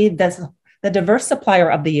only to be the diverse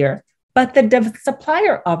supplier of the year, but the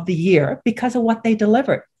supplier of the year because of what they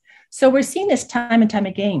delivered. So we're seeing this time and time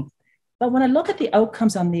again. But when I look at the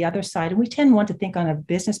outcomes on the other side, and we tend to want to think on a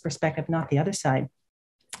business perspective, not the other side,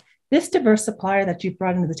 this diverse supplier that you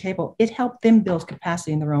brought into the table, it helped them build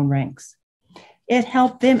capacity in their own ranks. It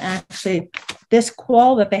helped them actually, this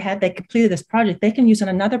qual that they had, they completed this project, they can use on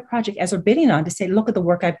another project as they're bidding on to say, look at the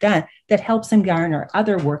work I've done that helps them garner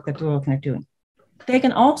other work that they're looking at doing. They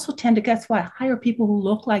can also tend to, guess what, hire people who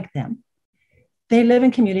look like them. They live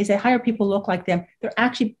in communities, they hire people who look like them. They're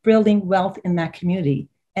actually building wealth in that community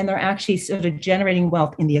and they're actually sort of generating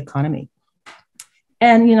wealth in the economy.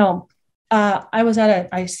 And, you know, the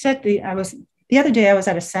other day I was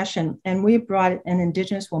at a session and we brought an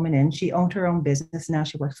Indigenous woman in. She owned her own business. Now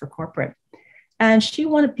she works for corporate. And she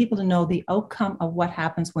wanted people to know the outcome of what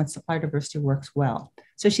happens when supplier diversity works well.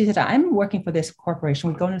 So she said, I'm working for this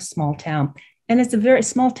corporation. We go in a small town. And it's a very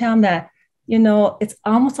small town that, you know, it's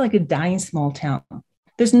almost like a dying small town.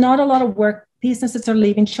 There's not a lot of work. Businesses are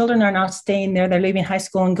leaving. Children are not staying there. They're leaving high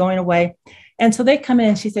school and going away. And so they come in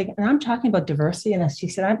and she's like, and I'm talking about diversity. And she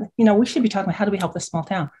said, we should be talking about how do we help this small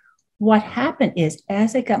town? What happened is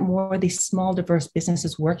as they got more of these small, diverse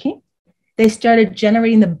businesses working, they started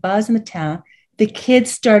generating the buzz in the town. The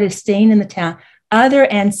kids started staying in the town. Other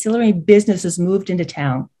ancillary businesses moved into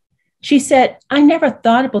town. She said, I never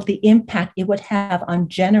thought about the impact it would have on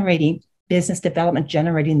generating business development,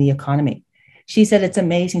 generating the economy. She said, it's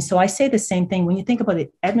amazing. So I say the same thing. When you think about the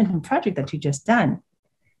Edmonton project that you just done,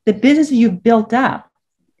 the businesses you've built up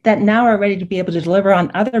that now are ready to be able to deliver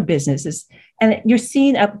on other businesses. And you're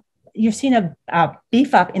seeing a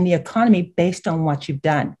beef up in the economy based on what you've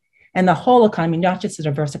done. And the whole economy, not just the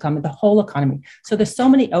diverse economy, the whole economy. So there's so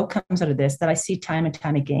many outcomes out of this that I see time and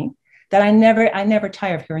time again that I never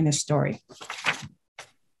tire of hearing this story.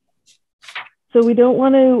 So we don't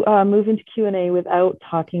want to move into Q&A without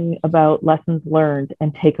talking about lessons learned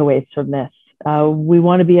and takeaways from this. We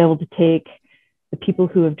want to be able to take the people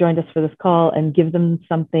who have joined us for this call and give them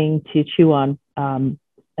something to chew on and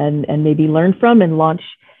maybe learn from and launch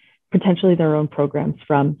potentially their own programs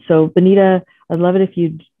from. So Benita, I'd love it if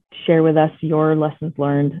you'd share with us your lessons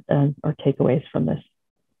learned or takeaways from this.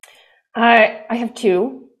 I have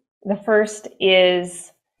two. The first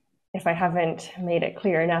is, if I haven't made it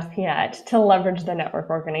clear enough yet, to leverage the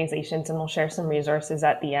network organizations, and we'll share some resources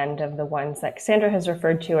at the end of the ones that Cassandra has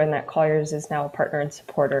referred to and that Colliers is now a partner and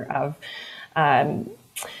supporter of. And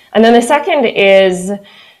then the second is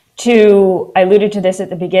I alluded to this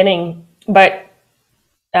at the beginning, but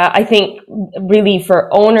I think really for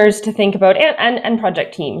owners to think about and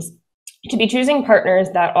project teams to be choosing partners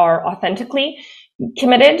that are authentically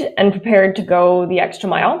committed and prepared to go the extra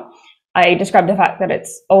mile. I described the fact that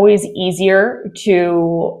it's always easier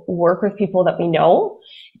to work with people that we know.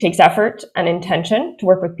 It takes effort and intention to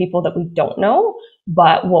work with people that we don't know,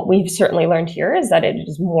 But what we've certainly learned here is that it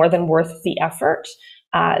is more than worth the effort.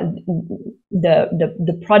 The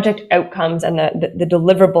project outcomes and the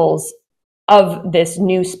deliverables of this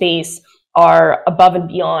new space are above and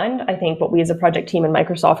beyond, I think, what we as a project team in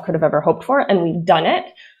Microsoft could have ever hoped for. And we've done it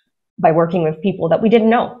by working with people that we didn't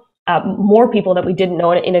know, more people that we didn't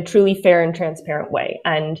know in a truly fair and transparent way.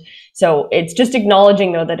 And so it's just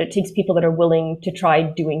acknowledging, though, that it takes people that are willing to try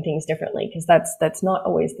doing things differently, because that's not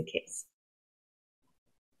always the case.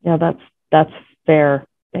 Yeah, that's fair.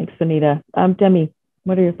 Thanks, Anita. Demi,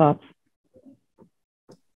 what are your thoughts?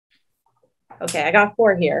 Okay, I got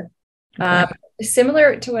 4 here. Okay.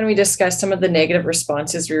 Similar to when we discussed some of the negative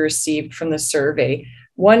responses we received from the survey,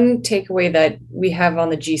 one takeaway that we have on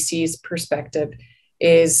the GC's perspective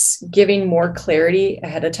is giving more clarity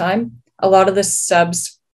ahead of time. A lot of the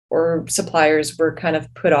subs or suppliers were kind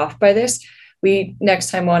of put off by this. We next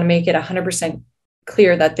time want to make it 100%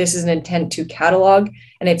 clear that this is an intent to catalog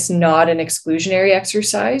and it's not an exclusionary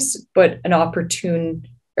exercise, but it's an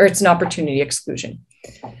opportunity exclusion.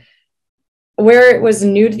 Where it was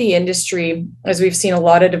new to the industry, as we've seen a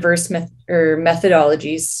lot of diverse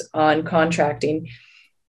methodologies on contracting,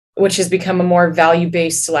 which has become a more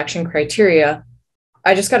value-based selection criteria,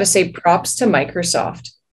 I just got to say props to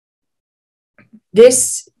Microsoft.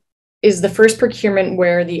 This is the first procurement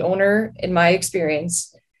where the owner, in my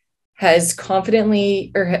experience, was confident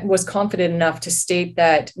enough to state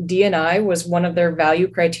that D&I was one of their value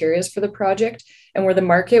criteria for the project, and where the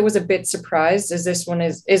market was a bit surprised, as this one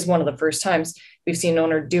is one of the first times we've seen an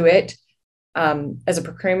owner do it as a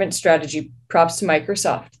procurement strategy. Props to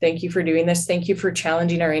Microsoft. Thank you for doing this. Thank you for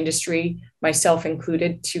challenging our industry, myself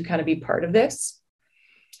included, to kind of be part of this.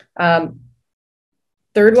 Third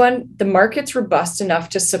one, the market's robust enough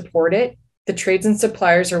to support it. The trades and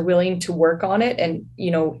suppliers are willing to work on it and,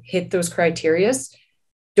 hit those criterias.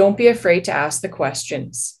 Don't be afraid to ask the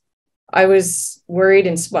questions. I was worried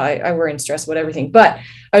I worry and stressed about everything, but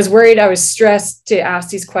I was stressed to ask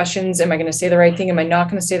these questions. Am I going to say the right thing? Am I not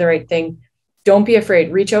going to say the right thing? Don't be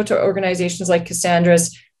afraid. Reach out to organizations like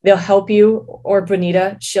Cassandra's. They'll help you, or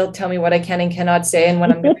Bonita. She'll tell me what I can and cannot say and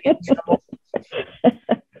when I'm going to get in trouble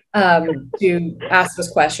to ask those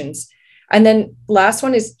questions. And then last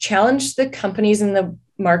one is challenge the companies in the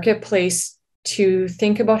marketplace to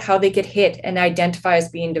think about how they get hit and identify as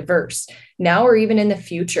being diverse now or even in the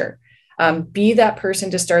future. Be that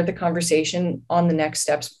person to start the conversation on the next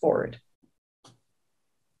steps forward.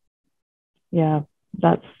 Yeah,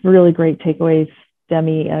 that's really great takeaways,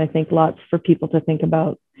 Demi, and I think lots for people to think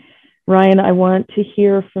about. Ryan, I want to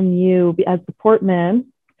hear from you as the port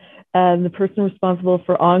man, the person responsible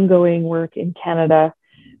for ongoing work in Canada.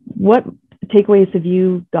 What takeaways have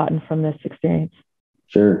you gotten from this experience?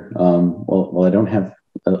 Sure. Well, I don't have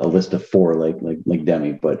a list of 4 like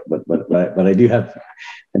Demi, but I do have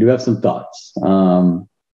some thoughts. The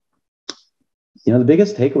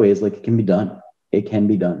biggest takeaway is it can be done. It can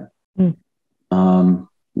be done.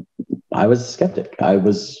 I was a skeptic. I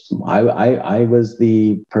was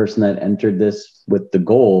the person that entered this with the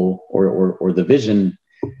goal or the vision,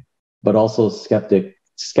 but also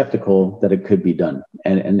skeptical that it could be done.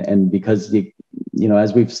 And because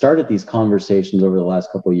as we've started these conversations over the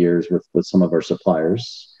last couple of years with some of our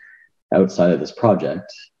suppliers outside of this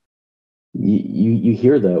project, you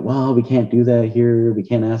hear well, we can't do that here. We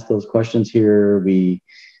can't ask those questions here.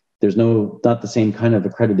 There's not the same kind of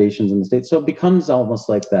accreditations in the States. So it becomes almost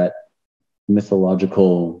like that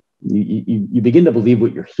mythological, you begin to believe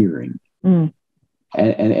what you're hearing. And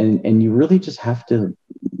you really just have to,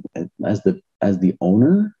 as the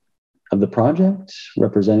owner of the project,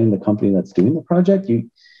 representing the company that's doing the project,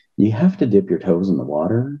 you have to dip your toes in the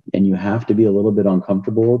water, and you have to be a little bit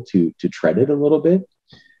uncomfortable to tread it a little bit.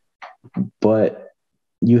 But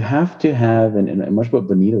you have to have, and much what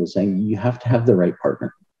Bonita was saying, you have to have the right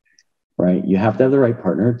partner, right? You have to have the right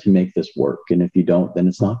partner to make this work. And if you don't, then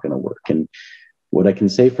it's not going to work. And what I can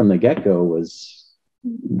say from the get-go was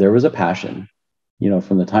there was a passion,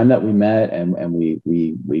 from the time that we met and we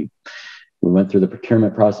went through the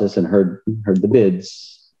procurement process and heard the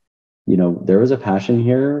bids. There was a passion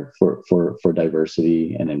here for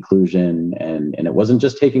diversity and inclusion, and it wasn't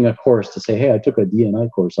just taking a course to say, hey, I took a D&I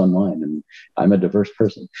course online and I'm a diverse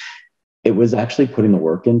person. It was actually putting the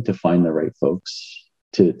work in to find the right folks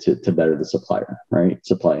to better the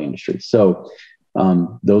supply industry. So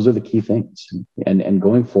those are the key things, and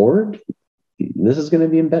going forward, this is going to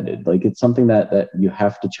be embedded. It's something that you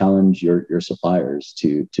have to challenge your suppliers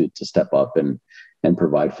to step up and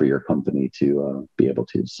provide for your company to be able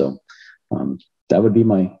to. So that would be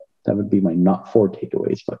my not 4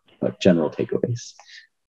 takeaways, but general takeaways.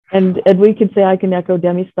 And we could say, I can echo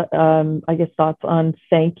Demi's, I guess, thoughts on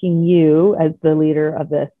thanking you as the leader of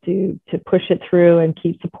this to push it through and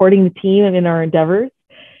keep supporting the team and in our endeavors,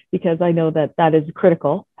 because I know that that is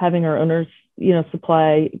critical. Having our owners,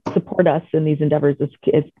 support us in these endeavors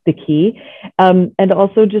is the key. And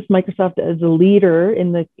also just Microsoft as a leader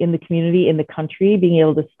in the community, in the country, being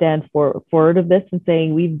able to stand forward of this and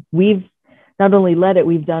saying we've not only led it,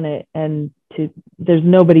 we've done it, and there's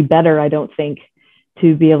nobody better, I don't think,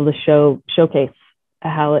 to be able to showcase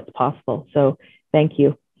how it's possible. So thank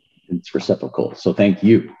you. It's reciprocal. So thank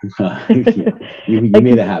you. you made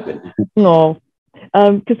it happen. No,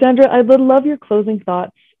 Cassandra, I would love your closing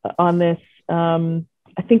thoughts on this.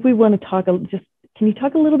 I think we want to talk can you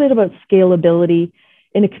talk a little bit about scalability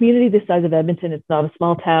in a community this size of Edmonton? It's not a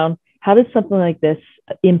small town. How does something like this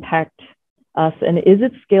impact us? And is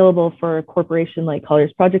it scalable for a corporation like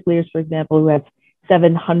Colliers Project Leaders, for example, who have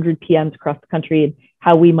 700 PMs across the country, and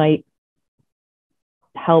how we might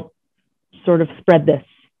help sort of spread this?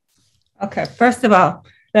 Okay, first of all,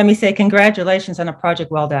 let me say congratulations on a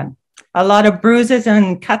project well done. A lot of bruises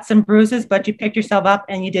and cuts and bruises, but you picked yourself up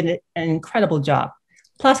and you did an incredible job.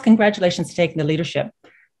 Plus, congratulations to taking the leadership.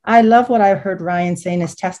 I love what I heard Ryan say in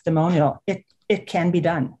his testimonial. It can be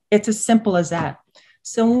done. It's as simple as that.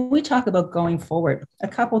 So when we talk about going forward, a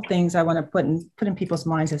couple of things I want to put in people's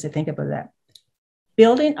minds as they think about that.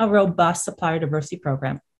 Building a robust supplier diversity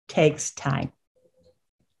program takes time.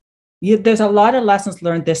 There's a lot of lessons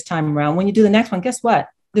learned this time around. When you do the next one, guess what?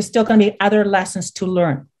 There's still going to be other lessons to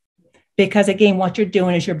learn. Because again, what you're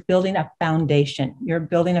doing is you're building a foundation. You're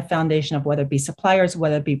building a foundation of whether it be suppliers,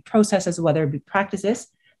 whether it be processes, whether it be practices.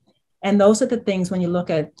 And those are the things when you look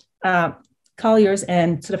at Colliers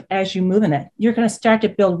and sort of as you move in it, you're going to start to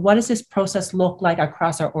build, what does this process look like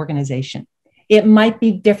across our organization? It might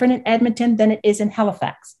be different in Edmonton than it is in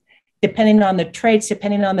Halifax, depending on the trades,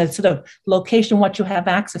 depending on the sort of location, what you have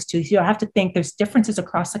access to. So you have to think there's differences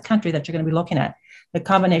across the country that you're going to be looking at, the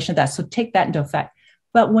combination of that. So take that into effect.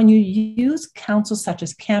 But when you use councils such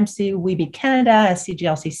as CAMC, WeBe Canada,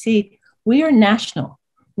 CGLCC, we are national.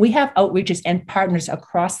 We have outreaches and partners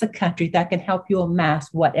across the country that can help you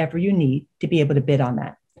amass whatever you need to be able to bid on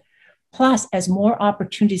that. Plus, as more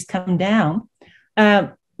opportunities come down,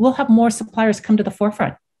 we'll have more suppliers come to the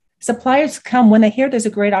forefront. Suppliers come when they hear there's a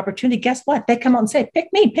great opportunity. Guess what? They come out and say, pick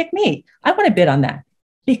me. I want to bid on that,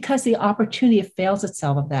 because the opportunity avails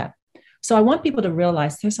itself of that. So I want people to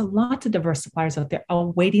realize there's a lot of diverse suppliers out there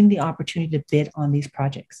awaiting the opportunity to bid on these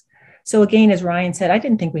projects. So again, as Ryan said, I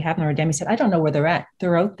didn't think we have them, or Demi said, I don't know where they're at.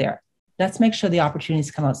 They're out there. Let's make sure the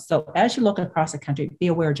opportunities come out. So as you look across the country, be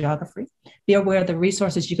aware of geography, be aware of the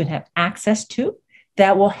resources you can have access to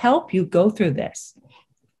that will help you go through this.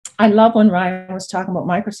 I love when Ryan was talking about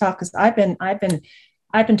Microsoft, because I've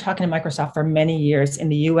been talking to Microsoft for many years in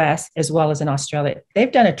the US as well as in Australia.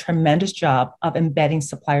 They've done a tremendous job of embedding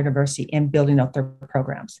supplier diversity and building out their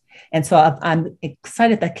programs. And so I'm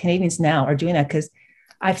excited that Canadians now are doing that, because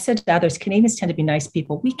I've said to others, Canadians tend to be nice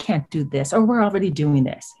people. We can't do this, or we're already doing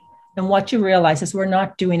this. And what you realize is we're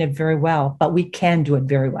not doing it very well, but we can do it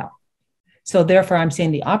very well. So therefore, I'm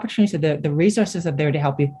saying the opportunities are there, the resources are there to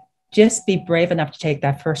help you. Just be brave enough to take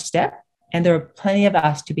that first step. And there are plenty of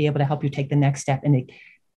us to be able to help you take the next step. And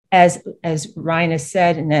as Ryan has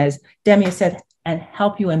said, and as Demi has said, and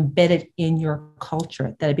help you embed it in your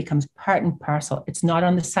culture, that it becomes part and parcel. It's not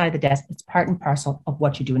on the side of the desk. It's part and parcel of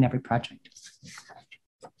what you do in every project.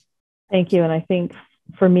 Thank you. And I think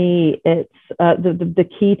for me, it's the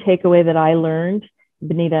key takeaway that I learned,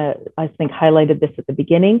 Benita, I think highlighted this at the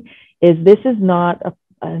beginning, is this is not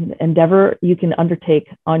an endeavor you can undertake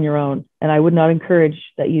on your own. And I would not encourage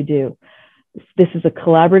that you do. This is a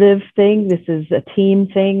collaborative thing. This is a team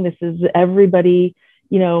thing. This is everybody,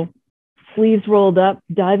 sleeves rolled up,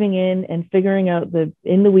 diving in and figuring out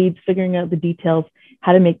in the weeds, figuring out the details,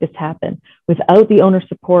 how to make this happen. Without the owner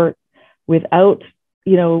support, without,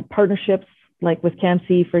 partnerships like with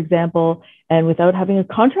CAMC, for example, and without having a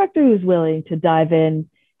contractor who's willing to dive in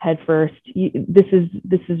head first, this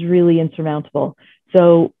is really insurmountable.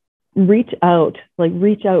 So reach out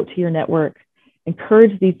to your network,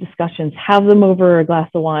 encourage these discussions, have them over a glass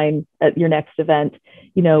of wine at your next event,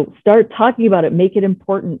 start talking about it, make it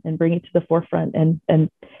important and bring it to the forefront, and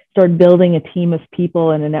start building a team of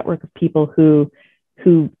people and a network of people who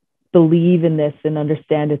believe in this and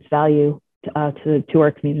understand its value to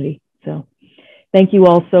our community. So thank you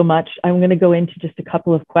all so much. I'm going to go into just a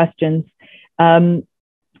couple of questions.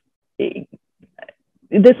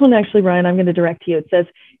 This one actually, Ryan, I'm going to direct to you. It says,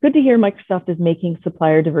 good to hear Microsoft is making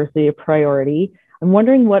supplier diversity a priority. I'm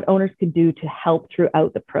wondering what owners could do to help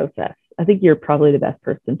throughout the process. I think you're probably the best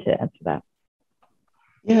person to answer that.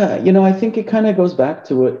 Yeah, I think it kind of goes back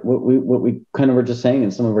to what we kind of were just saying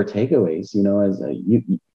in some of our takeaways. As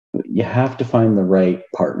you have to find the right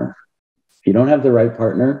partner. If you don't have the right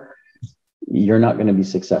partner, you're not going to be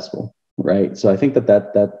successful, right? So I think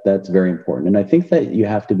that's very important, and I think that you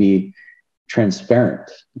have to be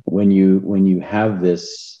transparent when you have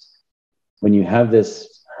this.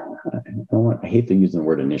 I hate to use the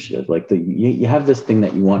word initiative. Like you have this thing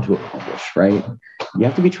that you want to accomplish, right? You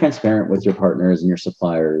have to be transparent with your partners and your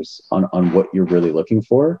suppliers on what you're really looking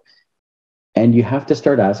for. And you have to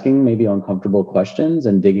start asking maybe uncomfortable questions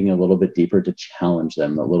and digging a little bit deeper to challenge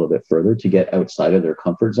them a little bit further to get outside of their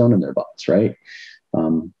comfort zone and their box, right?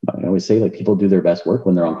 I always say, like, people do their best work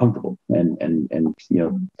when they're uncomfortable, and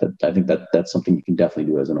I think that's something you can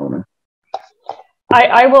definitely do as an owner.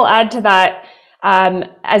 I will add to that.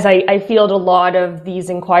 As I field a lot of these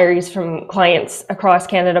inquiries from clients across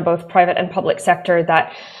Canada, both private and public sector,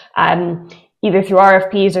 that either through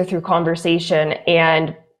RFPs or through conversation,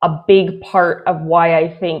 and a big part of why I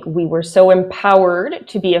think we were so empowered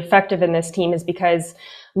to be effective in this team is because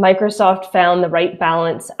Microsoft found the right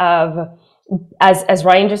balance of, as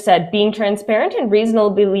Ryan just said, being transparent and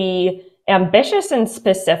reasonably ambitious and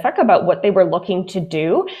specific about what they were looking to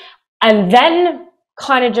do, and then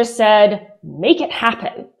kind of just said, make it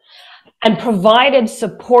happen, and provided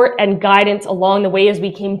support and guidance along the way as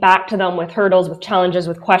we came back to them with hurdles, with challenges,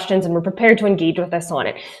 with questions, and were prepared to engage with us on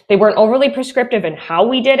it. They weren't overly prescriptive in how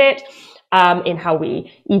we did it, in how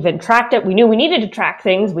we even tracked it. We knew we needed to track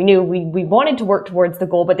things. We knew we wanted to work towards the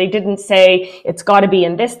goal, but they didn't say it's got to be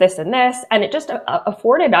in this, this, and this. And it just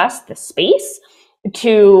afforded us the space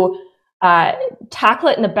to tackle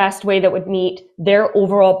it in the best way that would meet their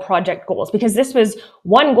overall project goals, because this was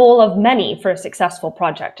one goal of many for a successful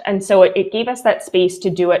project. And so it gave us that space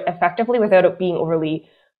to do it effectively without it being overly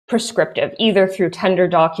prescriptive, either through tender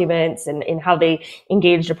documents and in how they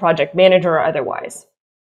engaged a project manager or otherwise.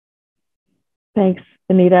 Thanks,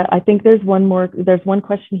 Anita. I think there's one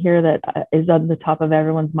question here that is on the top of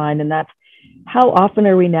everyone's mind, and that's, how often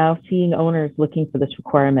are we now seeing owners looking for this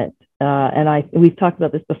requirement? And we've talked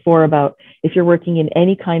about this before, about if you're working in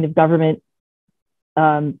any kind of government,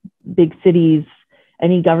 big cities,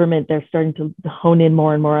 any government, they're starting to hone in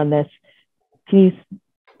more and more on this. Can you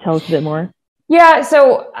tell us a bit more? Yeah,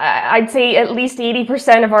 so I'd say at least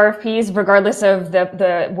 80% of RFPs, regardless of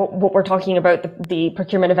what we're talking about, the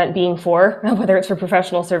procurement event being for, whether it's for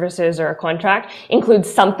professional services or a contract,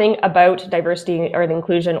 includes something about diversity or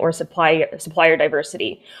inclusion or supplier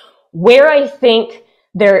diversity. Where I think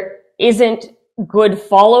there isn't good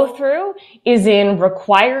follow through is in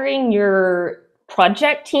requiring your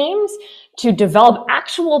project teams to develop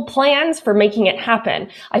actual plans for making it happen.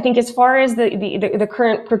 I think as far as the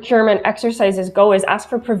current procurement exercises go, is ask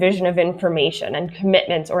for provision of information and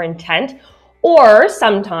commitments or intent, or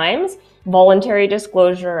sometimes voluntary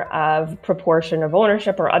disclosure of proportion of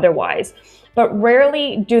ownership or otherwise. But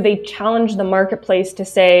rarely do they challenge the marketplace to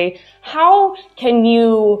say, how can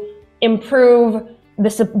you improve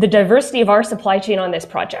the diversity of our supply chain on this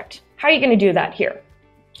project? How are you going to do that here?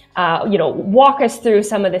 Walk us through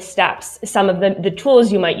some of the steps, some of the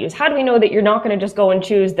tools you might use. How do we know that you're not going to just go and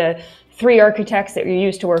choose the 3 architects that you're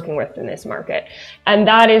used to working with in this market? And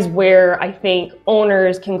that is where I think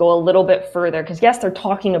owners can go a little bit further, because yes, they're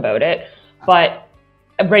talking about it, but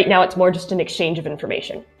right now it's more just an exchange of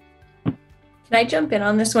information. Can I jump in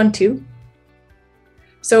on this one too?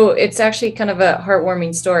 So it's actually kind of a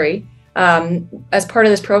heartwarming story. As part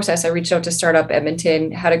of this process, I reached out to Startup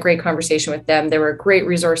Edmonton, had a great conversation with them. They were a great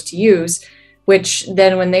resource to use, which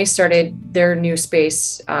then when they started their new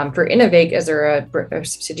space for Innovate, as they're a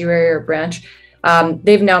subsidiary or branch,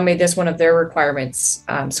 they've now made this one of their requirements.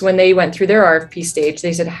 So when they went through their RFP stage,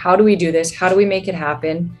 they said, how do we do this? How do we make it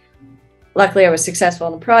happen? Luckily, I was successful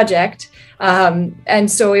in the project.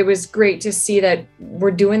 And so it was great to see that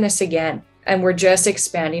we're doing this again, and we're just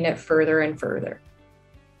expanding it further and further.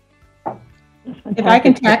 If I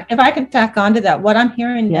can tack onto that, what I'm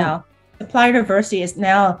hearing now, supplier diversity is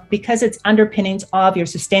now, because it's underpinnings of your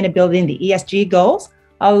sustainability and the ESG goals,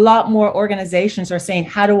 a lot more organizations are saying,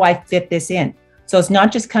 how do I fit this in? So it's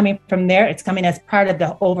not just coming from there, it's coming as part of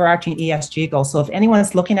the overarching ESG goal. So if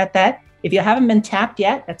anyone's looking at that, if you haven't been tapped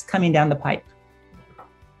yet, that's coming down the pipe.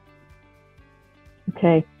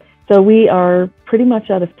 Okay, so we are pretty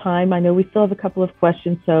much out of time. I know we still have a couple of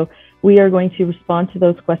questions, so we are going to respond to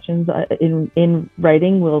those questions in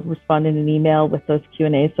writing. We'll respond in an email with those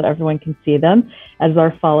Q&As so everyone can see them as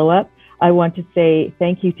our follow-up. I want to say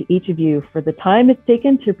thank you to each of you for the time it's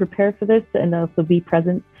taken to prepare for this and also be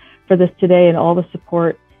present for this today, and all the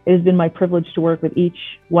support. It has been my privilege to work with each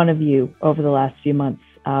one of you over the last few months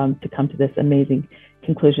to come to this amazing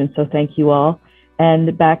conclusion. So thank you all.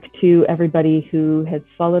 And back to everybody who has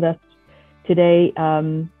followed us today,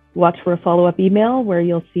 watch for a follow-up email where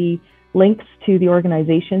you'll see links to the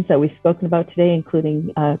organizations that we've spoken about today,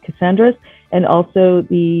 including Cassandra's, and also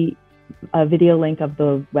the video link of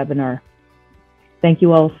the webinar. Thank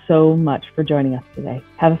you all so much for joining us today.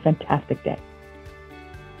 Have a fantastic day.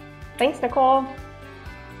 Thanks, Nicole.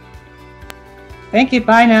 Thank you.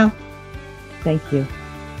 Bye now. Thank you.